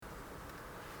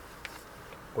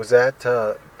Was that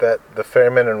that the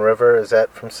Ferryman and River? Is that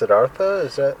from Siddhartha?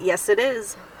 Is that? Yes, it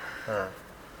is. Huh,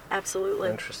 Absolutely.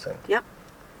 interesting. Yep.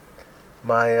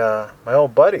 My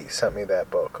old buddy sent me that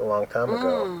book a long time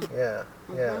ago. Mm. Yeah,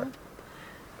 yeah.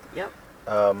 Yep.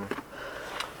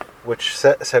 Which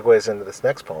segues into this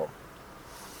next poem.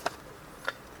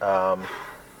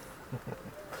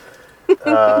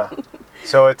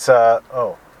 So it's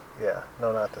oh yeah,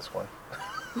 no, not this one.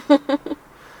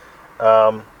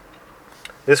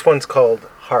 This one's called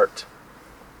Heart.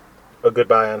 A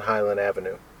Goodbye on Highland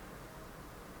Avenue.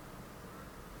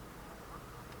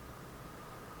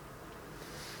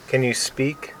 Can you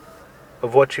speak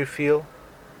of what you feel?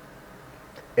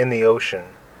 In the ocean,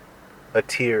 a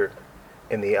tear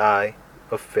in the eye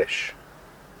of fish.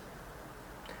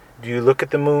 Do you look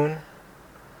at the moon,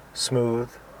 smooth,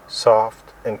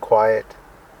 soft, and quiet,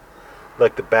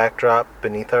 like the backdrop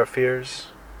beneath our fears?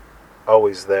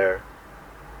 Always there,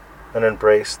 an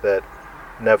embrace that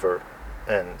never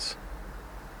ends.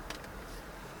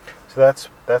 So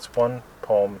that's one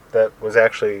poem that was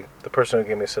actually the person who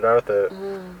gave me Siddhartha.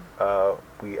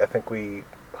 I think we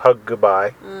hugged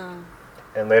goodbye,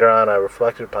 and later on I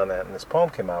reflected upon that, and this poem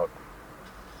came out.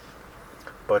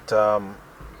 But I'm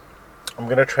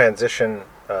going to transition,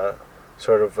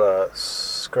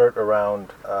 skirt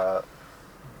around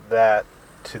that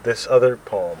to this other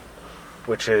poem,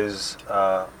 which is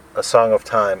A Song of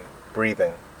Time,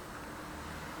 Breathing.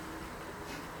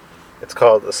 It's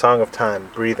called A Song of Time,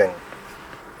 Breathing.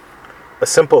 A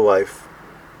simple life,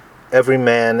 every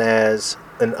man as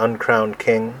an uncrowned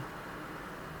king,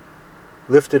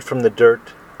 lifted from the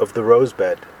dirt of the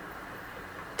rosebed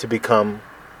to become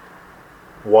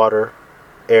water,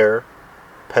 air,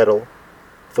 petal,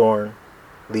 thorn,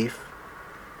 leaf.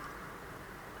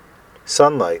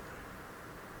 Sunlight,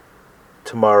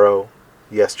 tomorrow,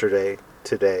 yesterday,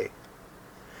 today.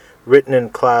 Written in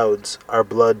clouds, our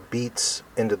blood beats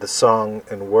into the song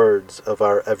and words of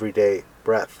our everyday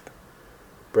breath,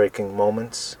 breaking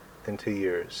moments into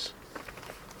years.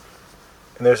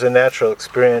 And there's a natural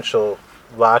experiential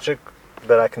logic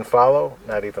that I can follow,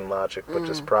 not even logic, but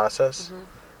just process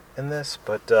in this,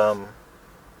 but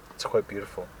it's quite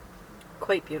beautiful.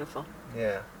 Quite beautiful.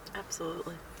 Yeah.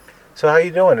 Absolutely. So how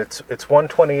you doing? It's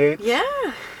 1:28 Yeah.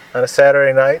 on a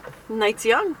Saturday night. Night's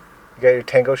young. You got your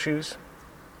tango shoes?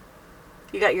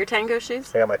 You got your tango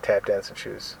shoes? I got my tap dancing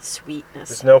shoes. Sweetness.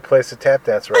 There's no place to tap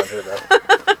dance around here, though.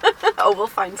 Oh, we'll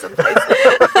find some place.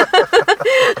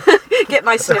 Get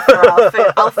my sniffer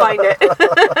outfit. I'll find it.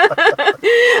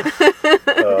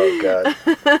 Oh,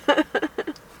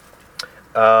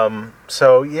 God.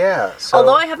 So, yeah. So,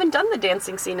 Although I haven't done the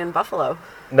dancing scene in Buffalo.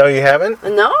 no, you haven't?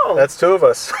 No. That's two of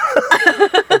us.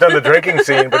 I've done the drinking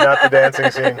scene, but not the dancing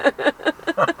scene.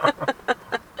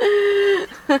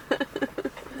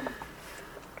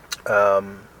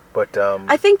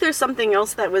 I think there's something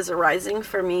else that was arising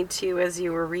for me too as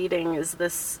you were reading, is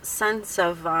this sense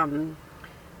of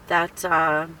that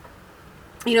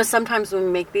sometimes when we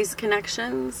make these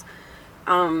connections,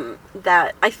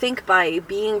 that I think by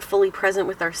being fully present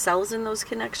with ourselves in those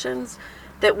connections,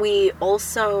 that we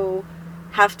also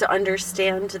have to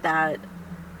understand that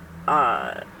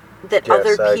Yes,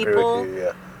 other I people agree with you,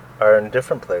 yeah. Are in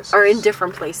different places.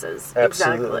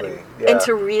 Absolutely, Exactly. yeah. And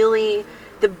to really,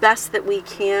 the best that we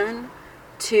can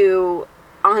to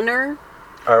honor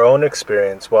our own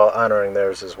experience while honoring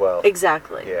theirs as well.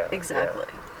 Exactly. Yeah, Exactly.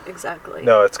 Exactly.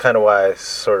 No, it's kind of why I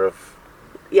sort of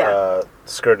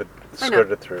skirted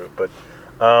through. But,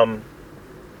 no.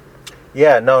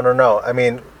 I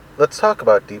mean, let's talk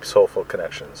about deep, soulful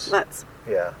connections. Let's.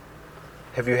 Yeah.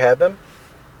 Have you had them?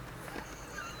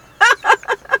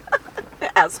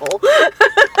 Asshole.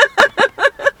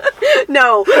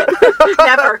 No.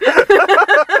 Never.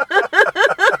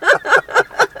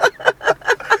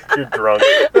 You're drunk.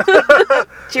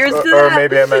 Cheers to Or that.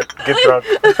 maybe I meant get drunk.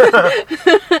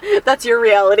 That's your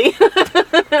reality.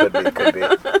 Could be.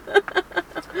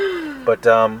 But,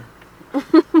 I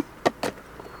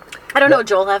don't know,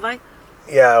 Joel, have I?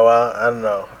 yeah, well, I don't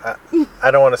know.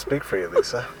 I don't want to speak for you,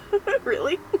 Lisa.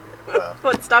 Really? Well.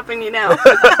 What's stopping you now?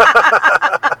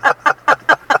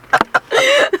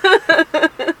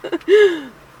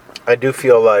 I do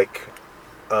feel like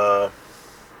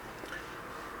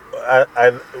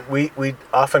we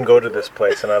often go to this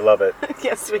place, and I love it.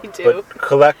 Yes, we do. But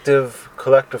collective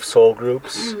soul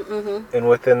groups, and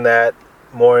within that,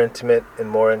 more intimate and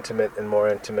more intimate and more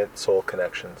intimate soul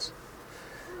connections.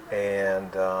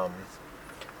 And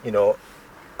you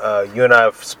and I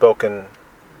have spoken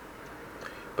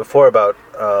before about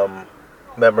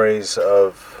memories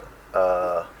of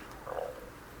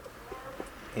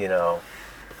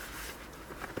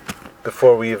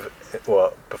before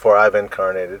I've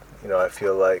incarnated, I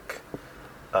feel like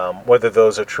whether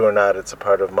those are true or not, it's a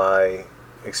part of my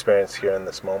experience here in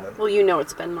this moment. Well,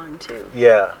 it's been mine too.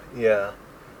 Yeah, yeah.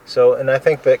 So, and I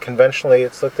think that conventionally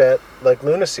it's looked at like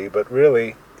lunacy, but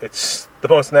really it's the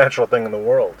most natural thing in the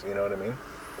world. You know what I mean?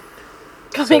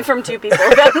 Coming from two people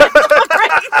that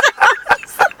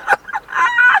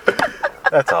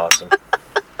That's awesome.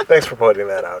 Thanks for pointing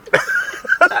that out.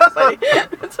 That's funny.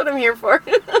 That's what I'm here for.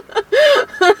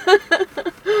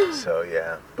 So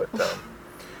yeah, but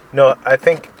no, I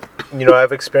think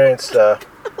I've experienced.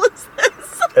 What's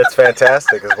this? It's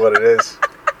fantastic, is what it is.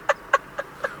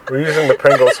 We're using the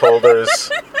Pringles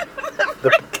holders.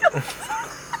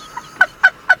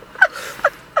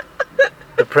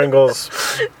 The Pringles.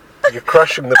 You're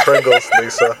crushing the Pringles,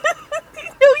 Lisa. No,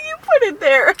 you put it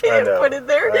there. I didn't put it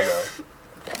there. I know.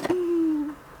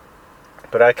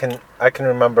 But I can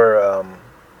remember.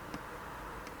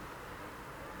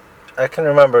 I can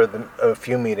remember a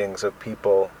few meetings of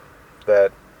people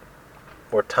that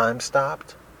were time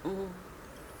stopped. Mm-hmm.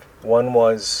 One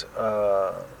was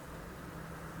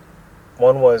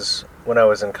when I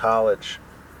was in college,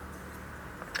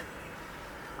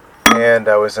 and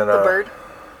I was in The bird?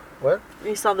 What?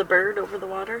 You saw the bird over the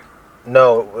water?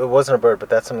 No, it wasn't a bird, but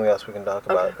that's something else we can talk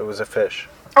about. Okay. It was a fish.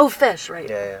 Oh, fish, right.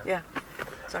 Yeah.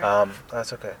 Sorry.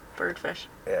 That's okay. Bird fish.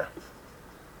 Yeah.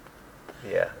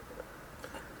 Yeah.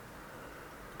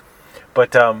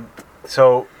 But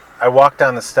so I walked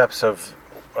down the steps of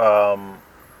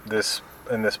this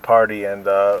party, and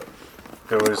there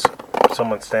was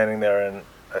someone standing there, and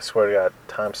I swear to God,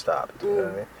 time stopped. You know what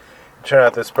I mean? It turned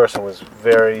out this person was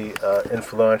very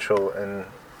influential in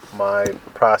my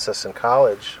process in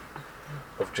college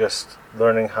of just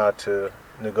learning how to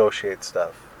negotiate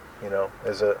stuff.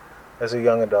 As a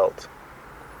young adult.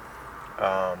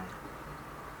 But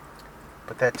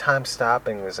that time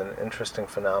stopping is an interesting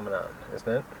phenomenon, isn't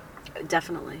it?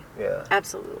 Definitely. Yeah.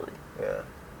 Absolutely. Yeah.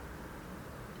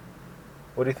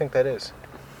 What do you think that is?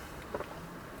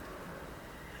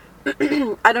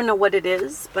 I don't know what it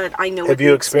is, but I know Have what the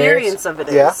you experience of it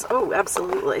is. Yeah? Oh,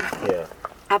 absolutely. Yeah.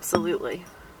 Absolutely.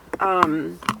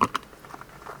 In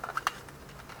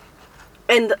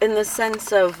the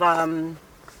sense of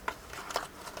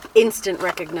instant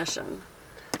recognition.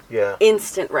 Yeah.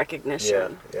 Instant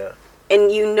recognition. Yeah. And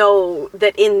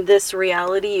that in this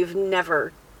reality you've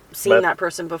never seen that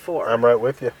person before. I'm right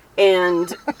with you.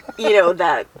 And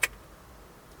that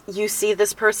you see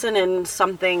this person and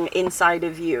something inside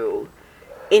of you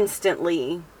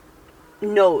instantly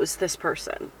knows this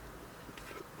person.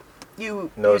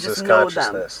 You knows just his know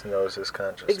consciousness. Knows his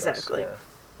consciousness. Exactly. Yeah.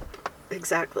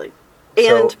 Exactly.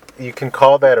 And so you can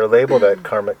call that or label that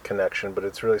karmic connection, but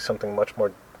it's really something much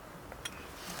more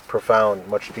profound,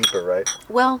 much deeper, right?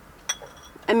 well,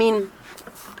 I mean,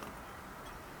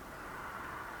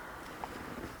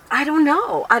 I don't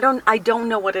know. I don't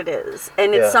know what it is.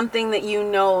 And it's something that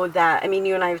that, I mean,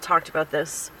 you and I have talked about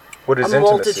this what is a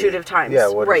intimacy? multitude of times. Yeah,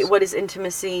 what is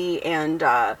intimacy, and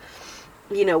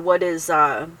what is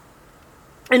and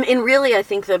really I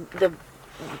think the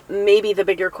maybe the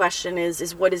bigger question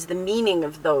is what is the meaning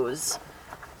of those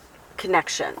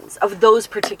connections, of those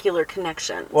particular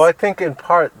connections? Well, I think in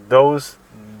part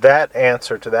that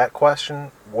answer to that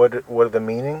question, what are the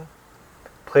meaning,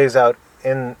 plays out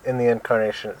in the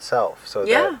incarnation itself. So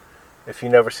that if you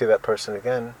never see that person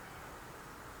again,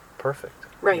 perfect.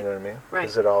 Right. You know what I mean? Right.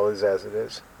 Because it all is as it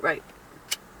is. Right.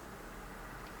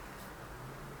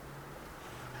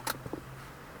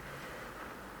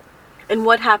 And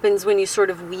what happens when you sort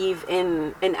of weave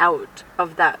in and out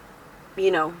of that?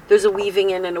 There's a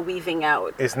weaving in and a weaving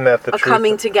out. Isn't that the truth? A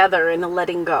coming together and a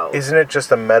letting go. Isn't it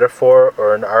just a metaphor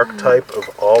or an archetype of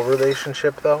all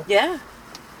relationship, though? Yeah.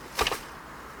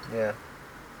 Yeah.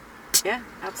 Yeah,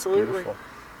 absolutely. Beautiful.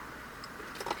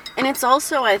 And it's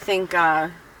also, I think,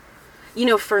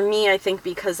 for me, I think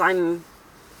because I'm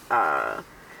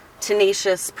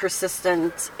tenacious,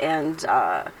 persistent, and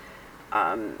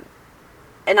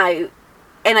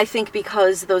I think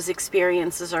because those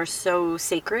experiences are so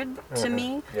sacred to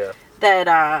me, that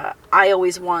I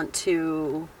always want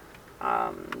to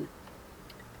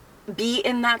be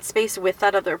in that space with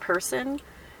that other person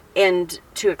and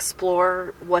to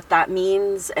explore what that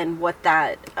means and what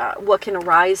can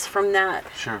arise from that.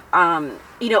 Sure.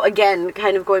 Again,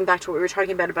 kind of going back to what we were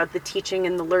talking about the teaching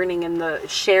and the learning and the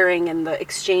sharing and the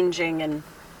exchanging, and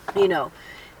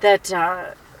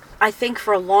that I think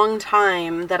for a long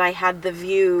time that I had the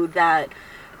view that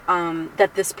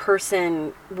that this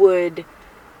person would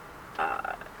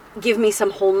give me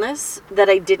some wholeness that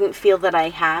I didn't feel that I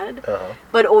had. Uh-huh.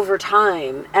 But over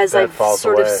time, as That I've falls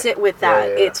sort of away. sit with Yeah, that,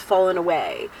 yeah. it's fallen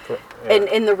away. Yeah. And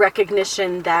in the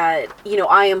recognition that,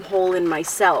 I am whole in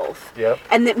myself. Yep.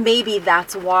 And that maybe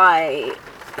that's why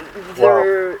Well,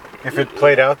 there... if it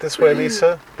played out this way,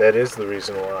 Lisa, that is the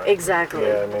reason why. Exactly.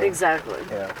 Yeah, I mean, exactly.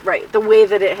 yeah. Right. The way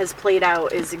that it has played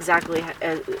out is exactly,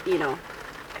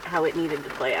 how it needed to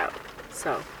play out.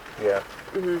 So... Yeah.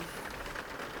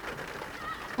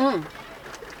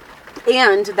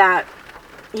 And that,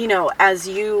 as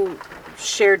you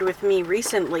shared with me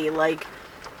recently, like,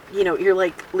 you're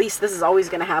like, Lise, this is always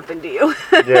going to happen to you.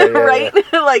 Yeah, right?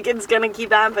 Like, it's going to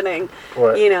keep happening.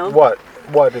 What?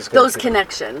 What is going Those to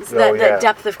connections, Oh, that yeah.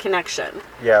 depth of connection.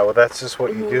 Yeah, well, that's just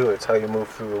what you do. It's how you move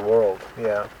through the world.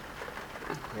 Yeah.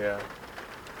 Yeah.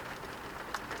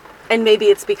 And maybe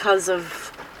it's because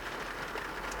of,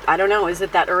 I don't know, is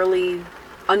it that early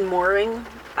unmooring?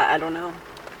 I don't know.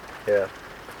 Yeah.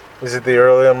 Is it the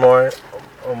early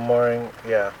unmooring?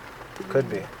 Yeah. Could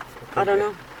be. I don't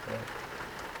know.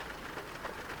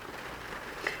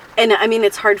 And I mean,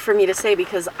 it's hard for me to say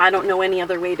because I don't know any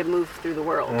other way to move through the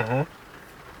world. Mm-hmm.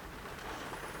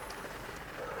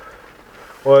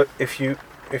 Well, if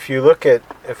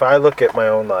I look at my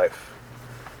own life,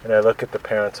 and I look at the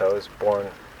parents I was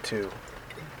born to,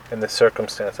 and the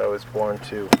circumstance I was born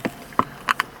to,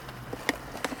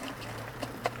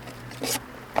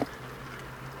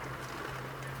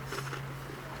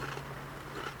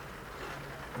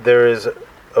 there is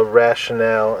a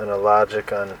rationale and a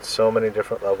logic on so many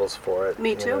different levels for it.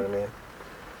 Me You know too. what I mean?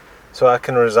 So I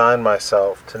can resign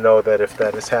myself to know that if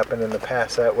that has happened in the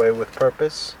past that way with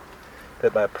purpose,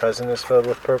 that my present is filled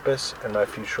with purpose, and my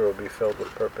future will be filled with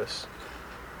purpose.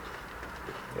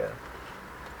 Yeah.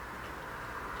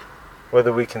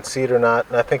 Whether we can see it or not,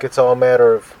 and I think it's all a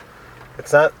matter of,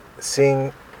 it's not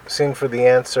seeing for the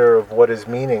answer of what is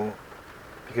meaning,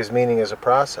 because meaning is a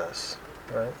process,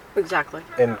 right? Exactly.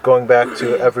 And going back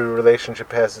to every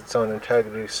relationship has its own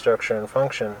integrity, structure, and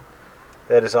function,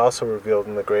 that is also revealed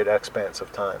in the great expanse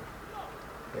of time.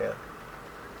 Yeah.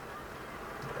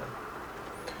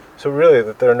 So really,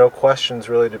 that there are no questions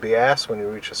really to be asked when you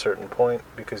reach a certain point,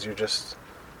 because you're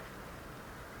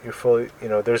fully,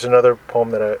 there's another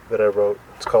poem that I wrote.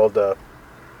 It's called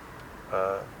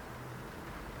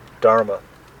Dharma.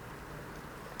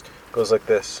 It goes like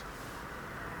this.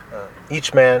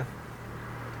 Each man's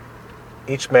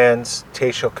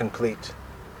teisho complete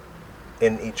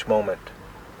in each moment.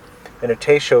 And a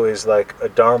teisho is like a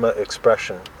dharma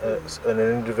expression, an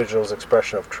individual's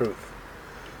expression of truth.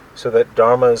 So that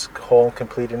dharma is whole and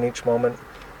complete in each moment,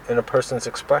 and a person's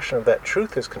expression of that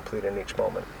truth is complete in each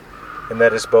moment. And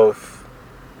that is both,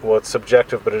 well, it's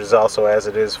subjective, but it is also, as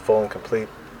it is, full and complete,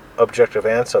 objective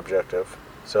and subjective.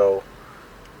 So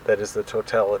that is the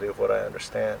totality of what I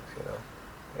understand,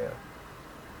 Yeah.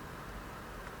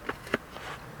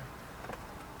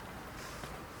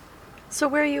 So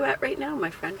where are you at right now, my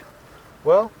friend?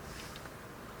 Well,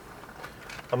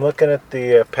 I'm looking at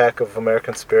the pack of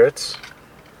American Spirits,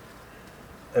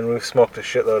 and we've smoked a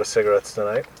shitload of cigarettes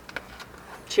tonight.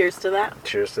 Cheers to that.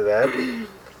 Cheers to that.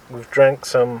 We've drank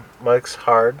some Mike's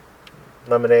Hard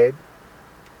lemonade.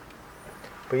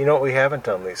 But you know what we haven't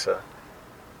done, Lisa?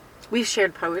 We've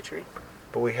shared poetry.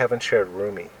 But we haven't shared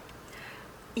Rumi.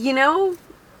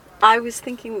 I was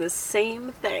thinking the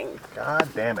same thing. God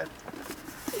damn it.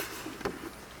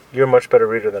 You're a much better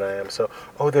reader than I am. So,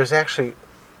 there's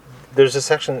a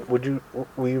section.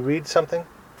 Will you read something?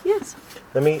 Yes.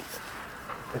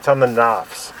 It's on the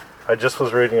Nafs. I just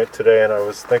was reading it today, and I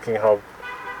was thinking how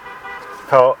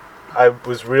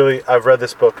I've read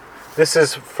this book. This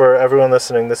is, for everyone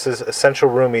listening, this is Essential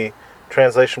Rumi,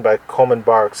 translation by Coleman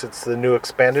Barks. It's the new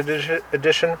expanded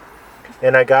edition,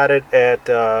 and I got it at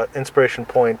Inspiration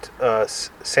Point,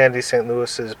 Sandy St.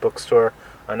 Louis's bookstore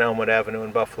on Elmwood Avenue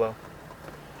in Buffalo.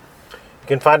 You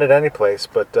can find it any place,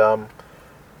 but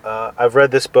I've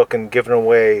read this book and given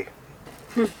away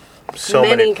so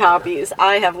many copies.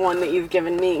 I have one that you've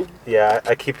given me. Yeah,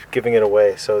 I keep giving it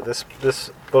away. So this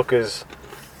book is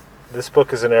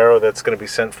an arrow that's going to be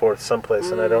sent forth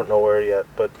someplace, and I don't know where yet.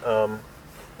 But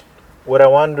what I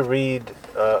wanted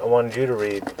you to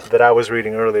read, that I was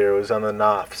reading earlier, was on the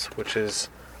Nafs, which is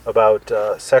about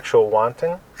sexual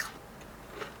wanting.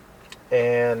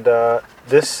 And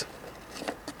this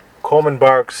Coleman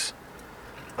Barks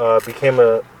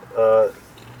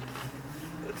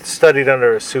studied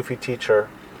under a Sufi teacher,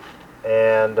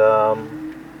 and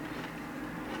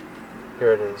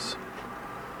here it is.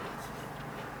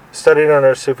 Studied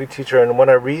under a Sufi teacher, and when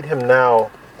I read him now,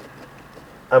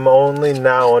 I'm only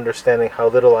now understanding how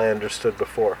little I understood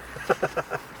before.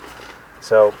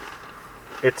 So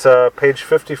it's page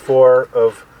 54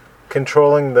 of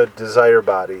Controlling the Desire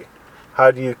Body.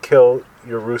 How do you kill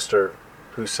your rooster,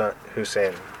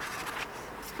 Hussein?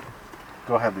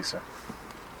 Go ahead, Lisa.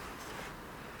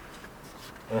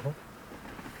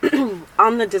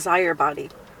 On the desire body.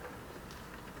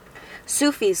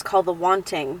 Sufis call the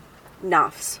wanting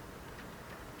nafs.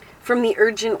 From the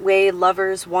urgent way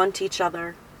lovers want each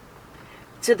other,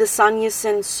 to the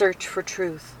sannyasin search for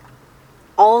truth.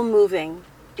 All moving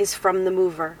is from the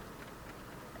mover.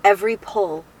 Every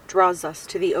pull draws us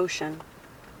to the ocean.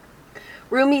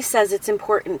 Rumi says it's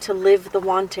important to live the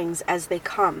wantings as they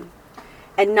come,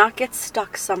 and not get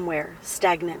stuck somewhere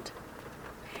stagnant.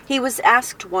 He was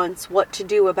asked once what to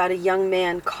do about a young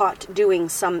man caught doing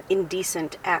some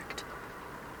indecent act.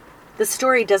 The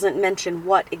story doesn't mention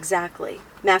what exactly.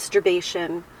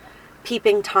 Masturbation,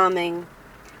 peeping Tomming,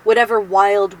 whatever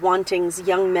wild wantings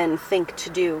young men think to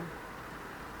do.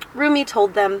 Rumi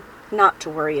told them not to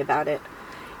worry about it.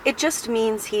 It just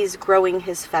means he's growing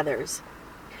his feathers.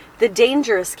 The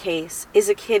dangerous case is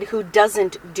a kid who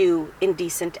doesn't do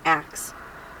indecent acts,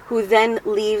 who then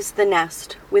leaves the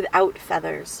nest without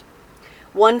feathers.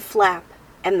 One flap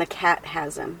and the cat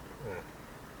has him.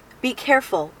 Be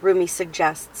careful, Rumi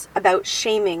suggests, about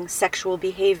shaming sexual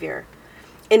behavior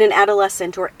in an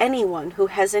adolescent or anyone who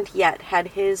hasn't yet had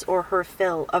his or her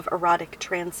fill of erotic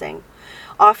trancing.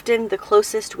 Often the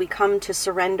closest we come to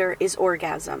surrender is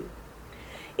orgasm.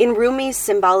 In Rumi's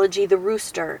symbology, the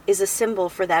rooster is a symbol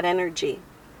for that energy.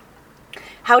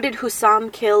 How did Hussam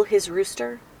kill his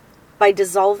rooster? By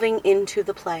dissolving into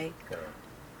the play.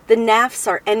 The nafs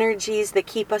are energies that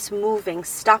keep us moving,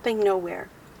 stopping nowhere.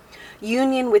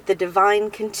 Union with the divine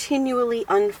continually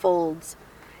unfolds.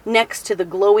 Next to the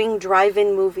glowing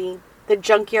drive-in movie, the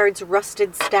junkyard's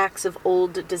rusted stacks of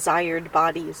old desired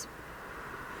bodies.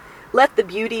 Let the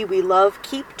beauty we love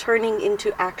keep turning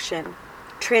into action,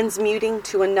 transmuting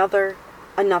to another.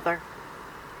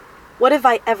 What have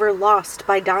I ever lost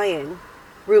by dying?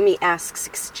 Rumi asks,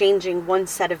 exchanging one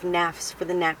set of nafs for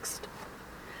the next.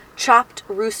 Chopped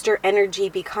rooster energy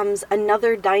becomes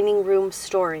another dining room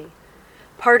story.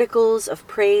 Particles of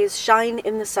praise shine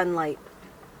in the sunlight.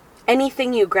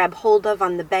 Anything you grab hold of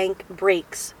on the bank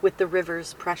breaks with the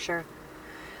river's pressure.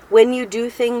 When you do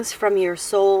things from your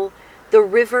soul, the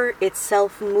river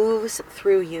itself moves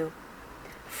through you.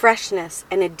 Freshness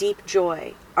and a deep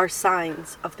joy are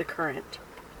signs of the current.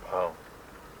 Wow.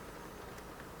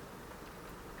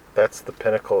 That's the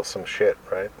pinnacle of some shit,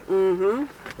 right? Mm-hmm.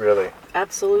 Really.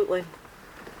 Absolutely.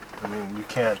 I mean, you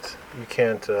can't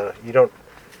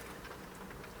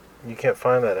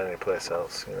find that anyplace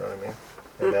else, you know what I mean?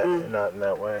 Not in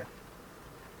that way.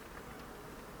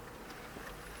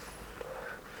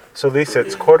 So Lisa,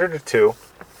 it's 1:45.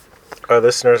 Our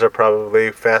listeners are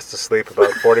probably fast asleep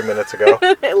about 40 minutes ago.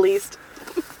 At least.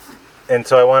 And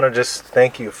so I want to just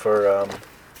thank you for,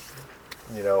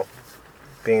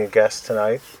 being a guest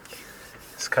tonight.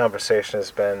 This conversation has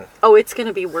been... Oh, it's going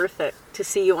to be worth it to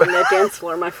see you on that dance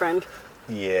floor, my friend.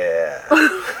 Yeah.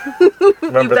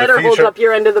 You better hold up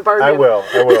your end of the bargain. I will.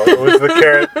 It was the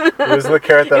carrot. It was the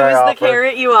carrot that I offered. It was the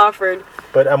carrot you offered.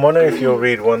 But I'm wondering if you'll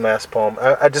read one last poem.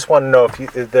 I just want to know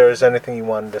if there is anything you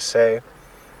wanted to say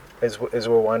as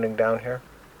we're winding down here.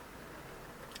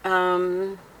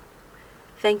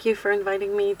 Thank you for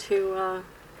inviting me to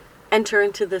enter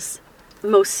into this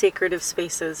most sacred of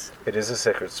spaces. It is a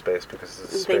sacred space because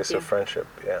it's a space of friendship.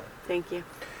 Yeah. Thank you.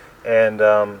 And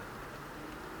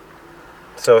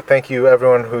so thank you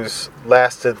everyone who's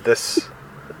lasted this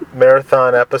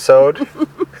marathon episode.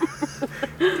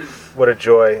 What a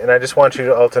joy. And I just want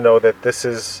you all to know that this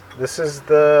is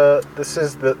the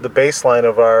baseline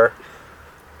of our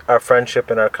friendship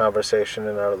and our conversation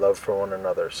and our love for one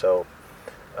another. So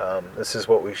this is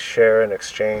what we share and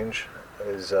exchange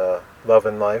is love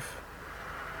and life.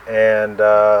 And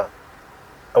I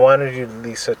wanted you,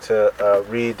 Lisa, to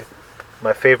read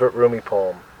my favorite Rumi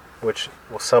poem, which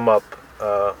will sum up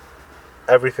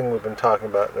everything we've been talking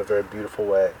about in a very beautiful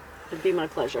way. It'd be my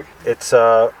pleasure. It's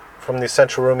from the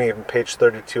Essential Rumi, on page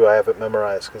 32. I have it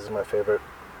memorized because it's my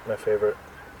favorite.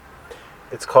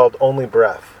 It's called Only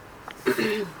Breath.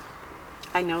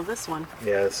 I know this one.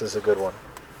 Yeah, this is a good one.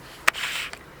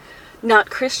 Not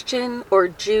Christian or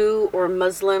Jew or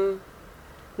Muslim,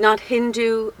 not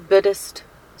Hindu, Buddhist,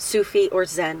 Sufi or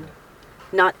Zen,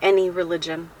 not any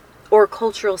religion or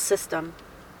cultural system.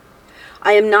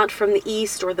 I am not from the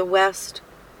east or the west,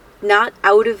 not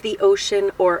out of the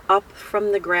ocean or up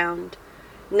from the ground,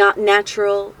 not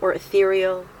natural or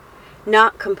ethereal,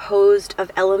 not composed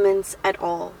of elements at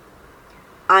all.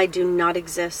 I do not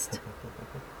exist.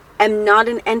 am not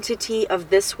an entity of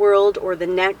this world or the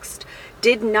next,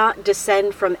 did not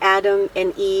descend from Adam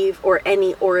and Eve or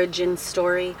any origin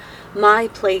story. My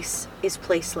place is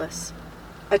placeless,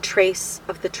 a trace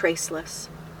of the traceless,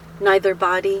 neither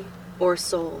body or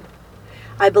soul.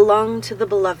 I belong to the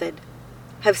beloved,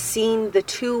 have seen the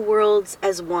two worlds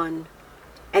as one,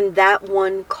 and that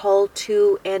one call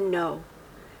to and know,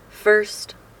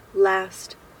 first,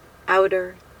 last,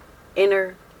 outer,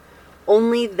 inner,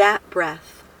 only that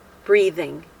breath,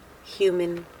 breathing,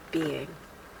 human being.